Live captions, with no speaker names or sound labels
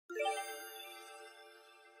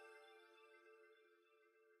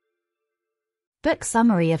Book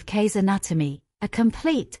summary of K's Anatomy, a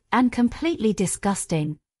complete and completely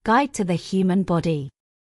disgusting guide to the human body.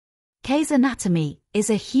 K's Anatomy is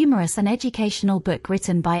a humorous and educational book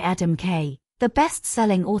written by Adam K., the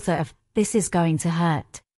best-selling author of This Is Going to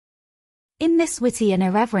Hurt. In this witty and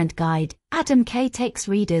irreverent guide, Adam K. takes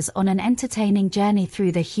readers on an entertaining journey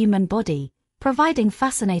through the human body, providing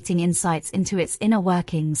fascinating insights into its inner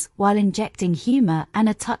workings while injecting humor and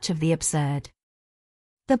a touch of the absurd.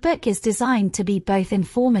 The book is designed to be both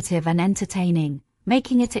informative and entertaining,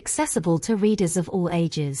 making it accessible to readers of all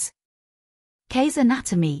ages. K's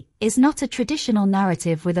Anatomy is not a traditional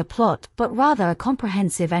narrative with a plot but rather a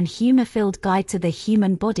comprehensive and humor-filled guide to the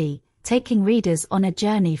human body, taking readers on a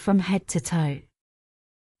journey from head to toe.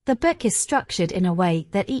 The book is structured in a way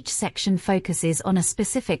that each section focuses on a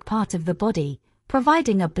specific part of the body,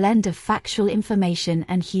 providing a blend of factual information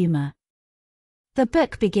and humor. The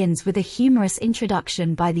book begins with a humorous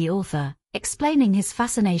introduction by the author, explaining his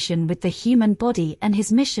fascination with the human body and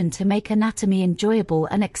his mission to make anatomy enjoyable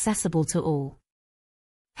and accessible to all.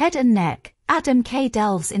 Head and neck. Adam K.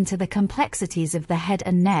 delves into the complexities of the head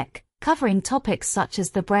and neck, covering topics such as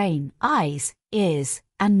the brain, eyes, ears,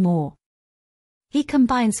 and more. He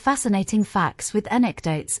combines fascinating facts with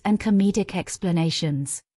anecdotes and comedic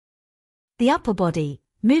explanations. The upper body.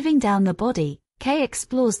 Moving down the body, K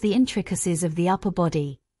explores the intricacies of the upper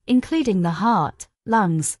body, including the heart,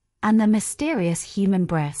 lungs, and the mysterious human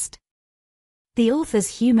breast. The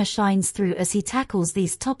author's humor shines through as he tackles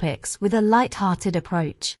these topics with a light-hearted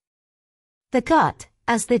approach. The gut.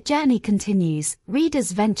 As the journey continues,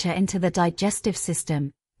 readers venture into the digestive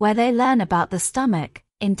system, where they learn about the stomach,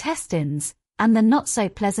 intestines, and the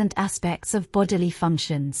not-so-pleasant aspects of bodily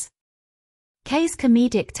functions. K's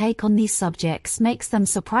comedic take on these subjects makes them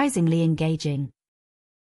surprisingly engaging.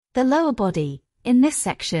 The lower body. In this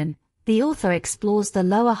section, the author explores the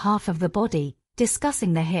lower half of the body,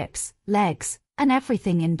 discussing the hips, legs, and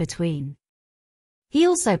everything in between. He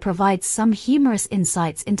also provides some humorous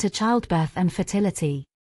insights into childbirth and fertility.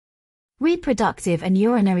 Reproductive and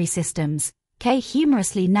urinary systems. K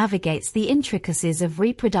humorously navigates the intricacies of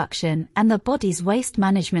reproduction and the body's waste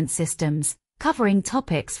management systems, covering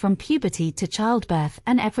topics from puberty to childbirth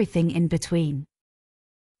and everything in between.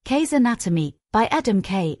 K's Anatomy, by Adam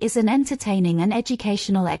K. is an entertaining and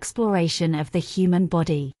educational exploration of the human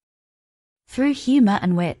body. Through humor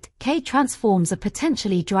and wit, K transforms a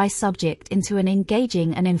potentially dry subject into an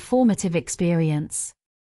engaging and informative experience.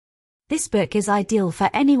 This book is ideal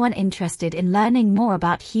for anyone interested in learning more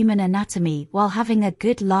about human anatomy while having a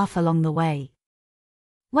good laugh along the way.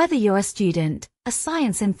 Whether you're a student, a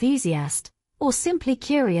science enthusiast, or simply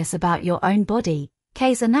curious about your own body,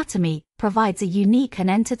 K's Anatomy provides a unique and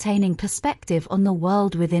entertaining perspective on the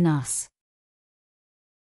world within us.